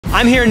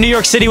I'm here in New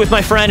York City with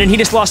my friend, and he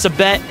just lost a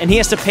bet, and he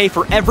has to pay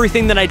for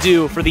everything that I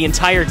do for the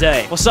entire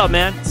day. What's up,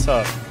 man? What's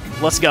up?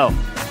 Let's go.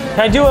 Can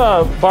I do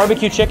a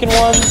barbecue chicken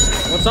one?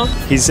 What's up?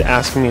 He's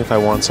asking me if I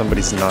want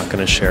somebody he's not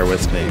gonna share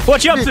with me.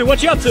 What you up to?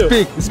 What you up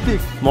to? Speak.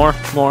 More.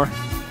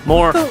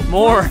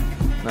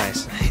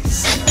 Nice.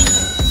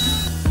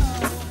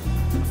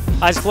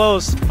 Eyes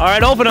closed. All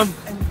right, open them.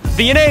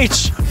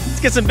 B&H. Let's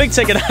get some big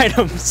ticket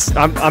items.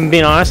 I'm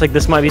being honest, like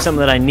this might be something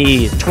that I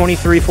need.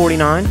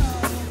 $23.49.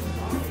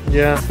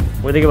 Yeah.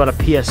 What do you think about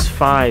a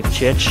PS5,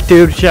 Chich?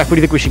 Dude, Jack, what do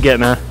you think we should get,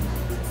 man? I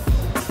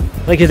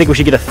think you think we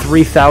should get a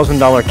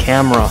 $3,000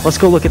 camera. Let's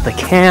go look at the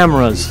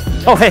cameras.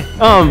 Oh, hey,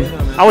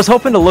 I was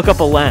hoping to look up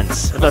a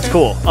lens, if that's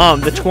cool.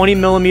 The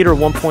 20mm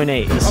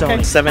 1.8. The Sony.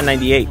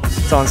 $798.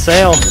 It's on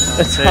sale.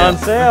 It's on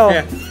sale.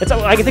 Yeah.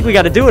 I think we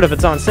got to do it if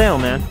it's on sale,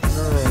 man.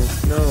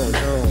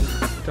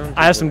 No.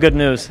 I have some good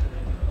news.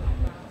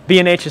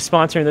 B&H is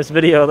sponsoring this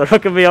video. They're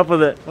hooking me up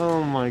with it.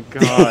 Oh my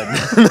god.